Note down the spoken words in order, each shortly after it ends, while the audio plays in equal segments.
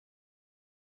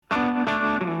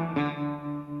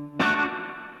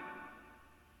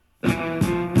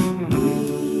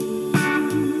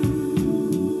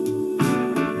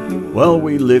Well,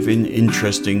 we live in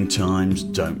interesting times,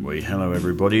 don't we? Hello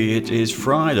everybody, it is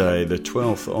Friday the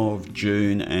 12th of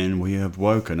June and we have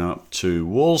woken up to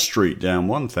Wall Street down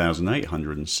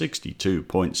 1,862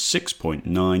 points, 6.9%,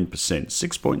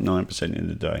 6.9% in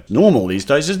a day. Normal these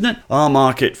days, isn't it? Our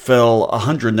market fell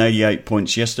 188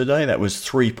 points yesterday, that was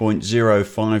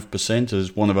 3.05%,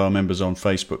 as one of our members on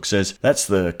Facebook says. That's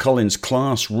the Collins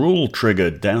class rule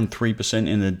triggered, down 3%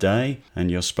 in a day, and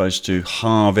you're supposed to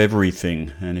halve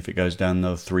everything, and if it goes down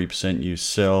another 3%, you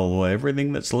sell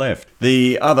everything that's left.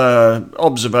 The other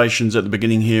observations at the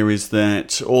beginning here is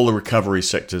that all the recovery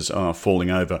sectors are falling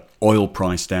over. Oil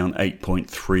price down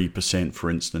 8.3%, for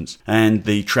instance. And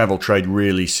the travel trade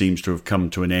really seems to have come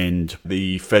to an end.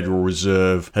 The Federal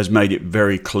Reserve has made it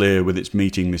very clear with its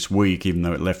meeting this week, even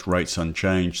though it left rates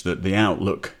unchanged, that the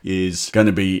outlook is going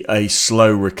to be a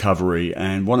slow recovery.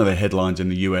 And one of the headlines in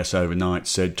the US overnight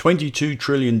said $22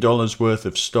 trillion worth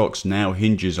of stocks now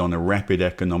hinges on a rapid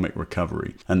economic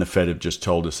recovery. And the Fed have just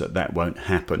told us that that won't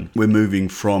happen. We're moving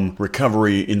from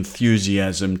recovery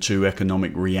enthusiasm to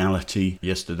economic reality.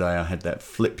 Yesterday I had that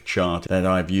flip chart that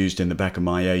I've used in the back of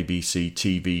my ABC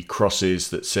TV crosses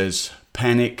that says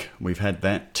panic, we've had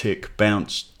that, tick,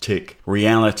 bounce, tick,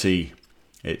 reality,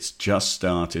 it's just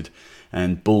started,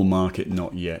 and bull market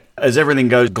not yet. As everything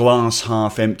goes glass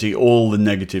half empty, all the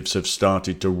negatives have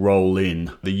started to roll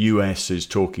in. The US is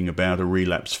talking about a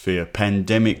relapse fear.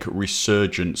 Pandemic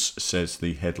Resurgence, says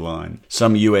the headline.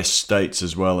 Some US states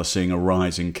as well are seeing a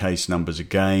rise in case numbers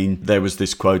again. There was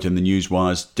this quote in the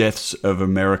newswires, deaths of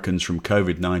Americans from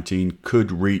COVID-19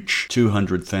 could reach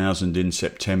 200,000 in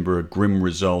September, a grim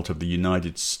result of the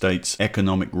United States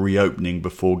economic reopening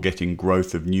before getting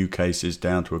growth of new cases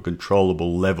down to a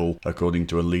controllable level, according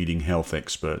to a leading health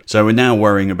expert. So we're now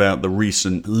worrying about the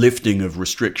recent lifting of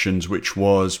restrictions, which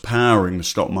was powering the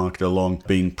stock market along,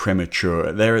 being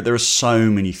premature. There are so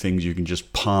many things you can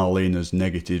just pile in as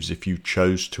negatives if you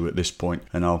chose to at this point,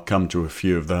 and I'll come to a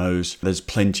few of those. There's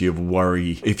plenty of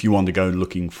worry if you want to go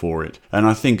looking for it. And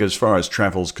I think as far as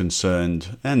travel's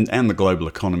concerned, and the global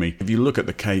economy, if you look at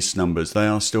the case numbers, they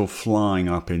are still flying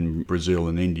up in Brazil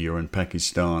and India and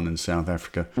Pakistan and South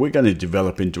Africa. We're going to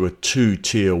develop into a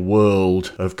two-tier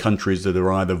world of countries that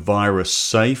are either virus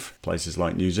safe, places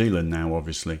like New Zealand now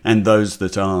obviously, and those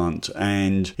that aren't.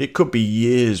 And it could be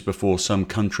years before some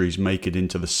countries make it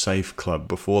into the safe club,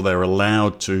 before they're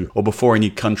allowed to, or before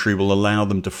any country will allow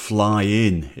them to fly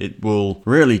in. It will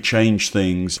really change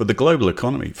things for the global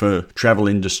economy, for travel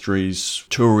industries,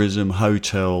 tourism,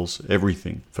 hotels,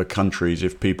 everything, for countries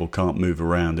if people can't move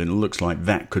around. And it looks like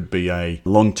that could be a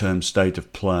long-term state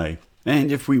of play.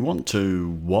 And if we want to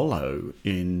wallow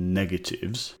in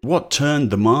negatives, what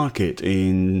turned the market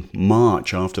in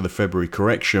March after the February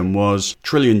correction was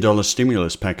trillion-dollar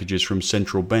stimulus packages from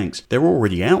central banks. They're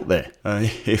already out there.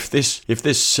 If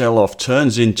this sell-off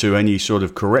turns into any sort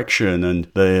of correction and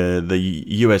the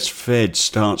US Fed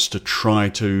starts to try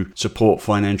to support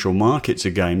financial markets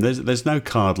again, there's no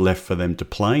card left for them to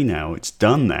play now. It's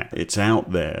done that. It's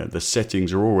out there. The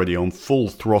settings are already on full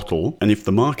throttle. And if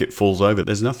the market falls over,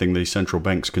 there's nothing these central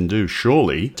banks can do,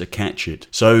 surely, to catch it.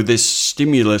 So this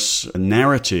stimulus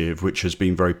narrative, which has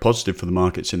been very positive for the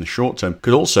markets in the short term,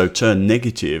 could also turn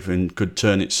negative and could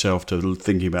turn itself to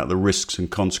thinking about the risks and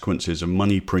consequences of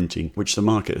money printing, which the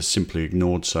market has simply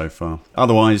ignored so far.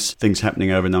 Otherwise, things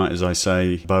happening overnight, as I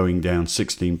say, Boeing down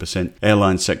 16%,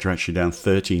 airline sector actually down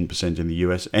 13% in the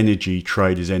US, energy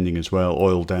trade is ending as well,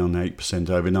 oil down 8%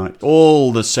 overnight.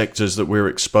 All the sectors that we're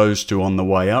exposed to on the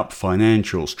way up,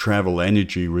 financials, travel,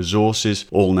 energy, resources,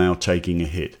 all now taking a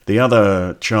hit. The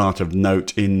other chart of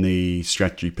note in the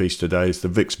strategy piece today is the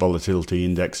VIX volatility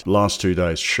index. Last 2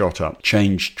 days shot up,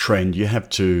 changed trend. You have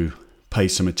to pay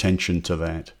some attention to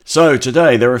that. So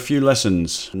today there are a few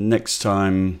lessons. Next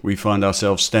time we find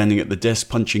ourselves standing at the desk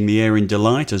punching the air in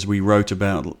delight, as we wrote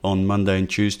about on Monday and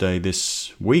Tuesday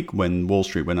this week when Wall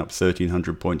Street went up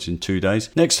 1,300 points in 2 days.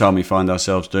 Next time we find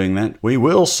ourselves doing that, we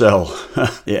will sell.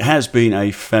 It has been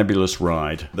a fabulous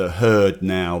ride. The herd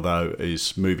now, though,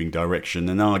 is moving direction,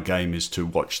 and our game is to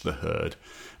watch the herd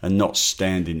and not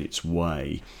stand in its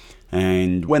way.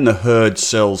 And when the herd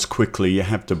sells quickly, you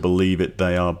have to believe it.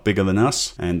 They are bigger than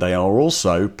us, and they are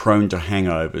also prone to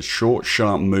hangovers. Short,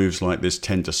 sharp moves like this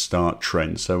tend to start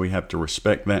trends, so we have to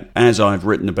respect that. As I've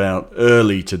written about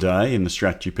early today in the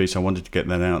strategy piece, I wanted to get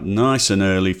that out nice and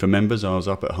early for members. I was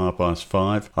up at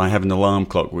 5:30. I have an alarm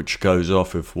clock which goes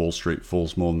off if Wall Street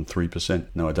falls more than 3%.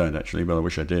 No, I don't actually, but I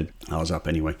wish I did. I was up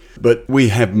anyway. But we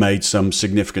have made some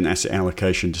significant asset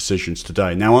allocation decisions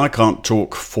today. Now, I can't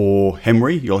talk for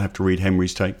Henry. You'll have to read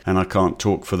Henry's take, and I can't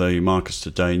talk for the Marcus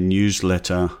Today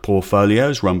newsletter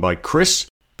portfolios run by Chris.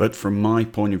 But from my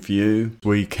point of view,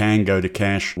 we can go to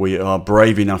cash. We are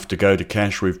brave enough to go to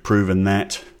cash. We've proven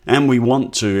that. And we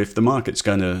want to, if the market's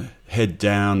going to head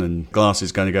down and glass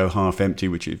is going to go half empty,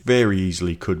 which it very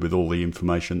easily could with all the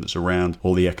information that's around,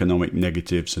 all the economic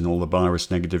negatives and all the virus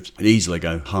negatives, it'd easily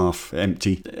go half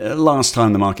empty. Last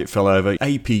time the market fell over,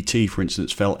 APT, for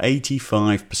instance, fell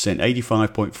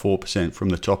 85.4% from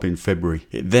the top in February.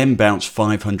 It then bounced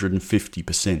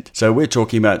 550%. So we're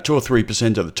talking about 2 or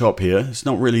 3% at the top here. It's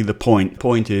not really the point. The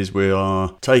point is we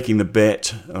are taking the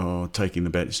bet.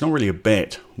 It's not really a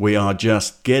bet. We are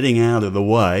just getting out of the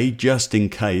way just in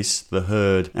case the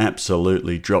herd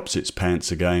absolutely drops its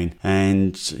pants again.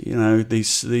 And,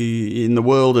 in the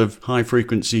world of high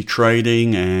frequency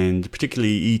trading and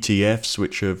particularly ETFs,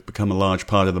 which have become a large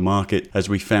part of the market, as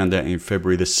we found out in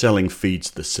February, the selling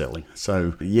feeds the selling.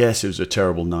 So yes, it was a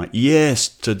terrible night. Yes,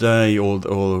 today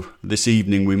or this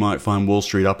evening we might find Wall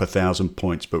Street up 1,000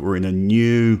 points, but we're in a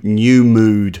new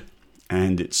mood.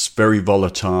 And it's very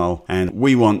volatile. And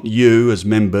we want you as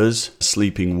members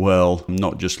sleeping well,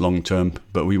 not just long term,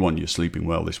 but we want you sleeping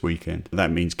well this weekend. That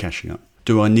means cashing up.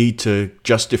 Do I need to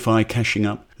justify cashing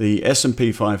up? The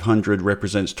S&P 500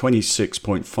 represents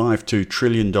 $26.52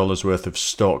 trillion worth of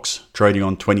stocks, trading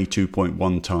on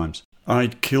 22.1 times.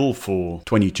 I'd kill for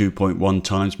 22.1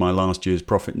 times my last year's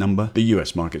profit number. The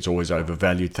US market's always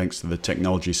overvalued thanks to the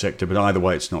technology sector, but either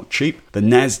way it's not cheap. The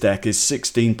Nasdaq is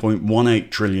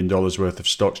 $16.18 trillion worth of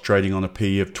stocks trading on a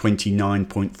PE of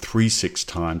 29.36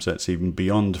 times. That's even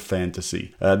beyond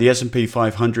fantasy. The S&P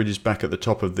 500 is back at the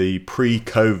top of the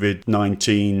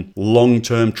pre-COVID-19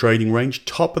 long-term trading range,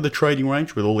 top of the trading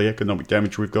range with all the economic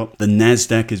damage we've got. The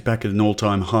Nasdaq is back at an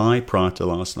all-time high prior to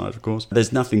last night, of course.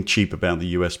 There's nothing cheap about the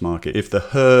US market. If the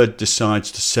herd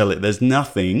decides to sell it, there's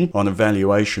nothing on a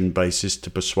valuation basis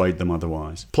to persuade them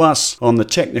otherwise. Plus, on the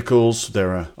technicals,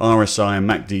 there are RSI and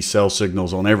MACD sell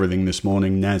signals on everything this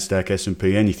morning, Nasdaq,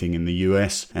 S&P, anything in the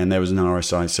US, and there was an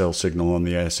RSI sell signal on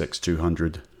the ASX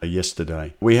 200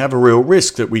 yesterday. We have a real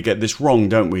risk that we get this wrong,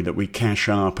 don't we? That we cash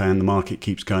up and the market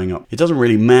keeps going up. It doesn't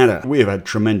really matter. We have had a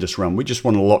tremendous run. We just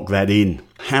want to lock that in.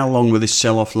 How long will this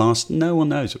sell-off last? No one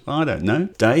knows. I don't know.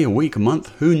 Day, a week, a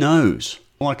month? Who knows?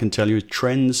 All I can tell you is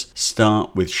trends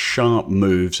start with sharp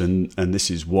moves, and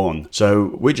this is one.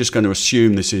 So we're just going to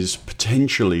assume this is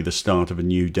potentially the start of a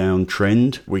new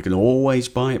downtrend. We can always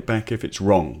buy it back if it's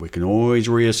wrong. We can always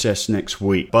reassess next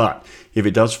week. But if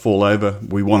it does fall over,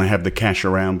 we want to have the cash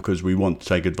around because we want to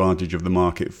take advantage of the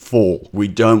market fall. We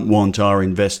don't want our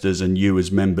investors and you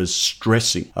as members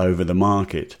stressing over the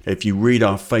market. If you read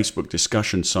our Facebook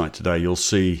discussion site today, you'll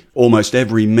see almost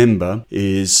every member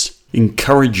is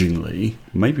encouragingly,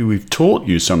 maybe we've taught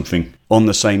you something, on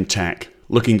the same tack,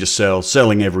 looking to sell,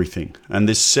 selling everything. And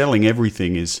this selling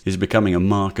everything is becoming a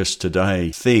Marcus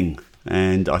today thing.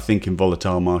 And I think in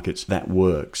volatile markets that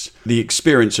works. The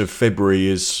experience of February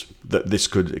is that this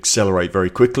could accelerate very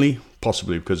quickly,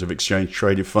 possibly because of exchange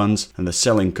traded funds, and the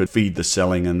selling could feed the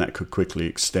selling and that could quickly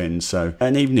extend. So,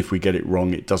 and even if we get it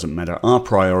wrong, it doesn't matter. Our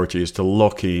priority is to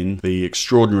lock in the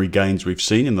extraordinary gains we've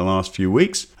seen in the last few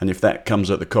weeks. And if that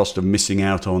comes at the cost of missing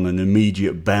out on an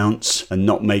immediate bounce and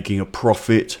not making a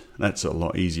profit, that's a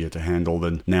lot easier to handle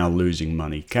than now losing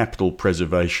money. Capital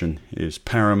preservation is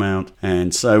paramount.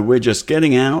 And so we're just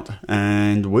getting out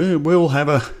and we'll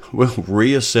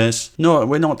reassess. No,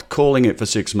 we're not calling it for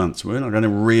 6 months. We're not going to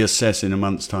reassess in a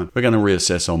month's time. We're going to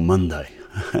reassess on Monday.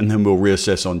 And then we'll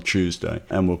reassess on Tuesday,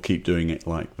 and we'll keep doing it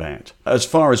like that. As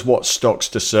far as what stocks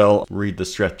to sell, read the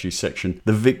strategy section.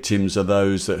 The victims are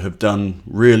those that have done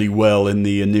really well in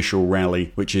the initial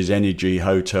rally, which is energy,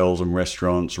 hotels and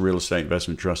restaurants, real estate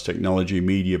investment trust, technology,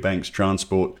 media, banks,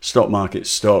 transport, stock market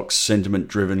stocks,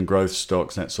 sentiment-driven growth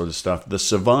stocks, that sort of stuff. The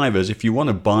survivors, if you want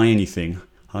to buy anything,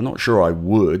 I'm not sure I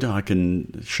would. I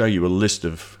can show you a list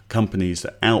of companies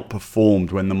that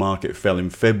outperformed when the market fell in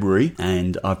February,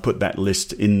 and I put that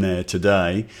list in there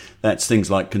today. That's things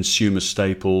like consumer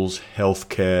staples,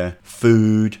 healthcare,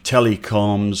 food,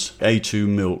 telecoms, A2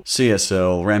 Milk,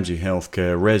 CSL, Ramsay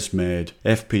Healthcare, ResMed,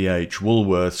 FPH,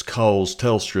 Woolworths, Coles,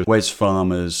 Telstra,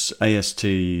 Wesfarmers, AST,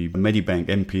 Medibank,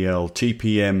 MPL,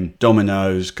 TPM,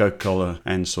 Domino's, Coca-Cola,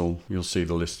 Ansell. You'll see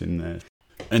the list in there.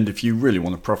 And if you really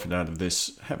want to profit out of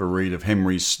this, have a read of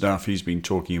Henry's stuff. He's been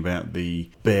talking about the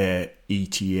bear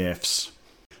ETFs.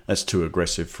 That's too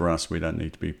aggressive for us. We don't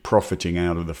need to be profiting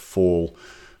out of the fall.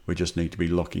 We just need to be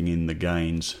locking in the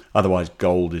gains. Otherwise,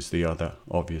 gold is the other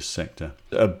obvious sector.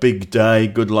 A big day.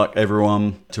 Good luck,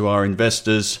 everyone. To our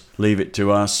investors, leave it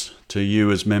to us. To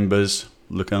you as members,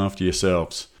 look after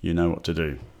yourselves. You know what to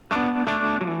do.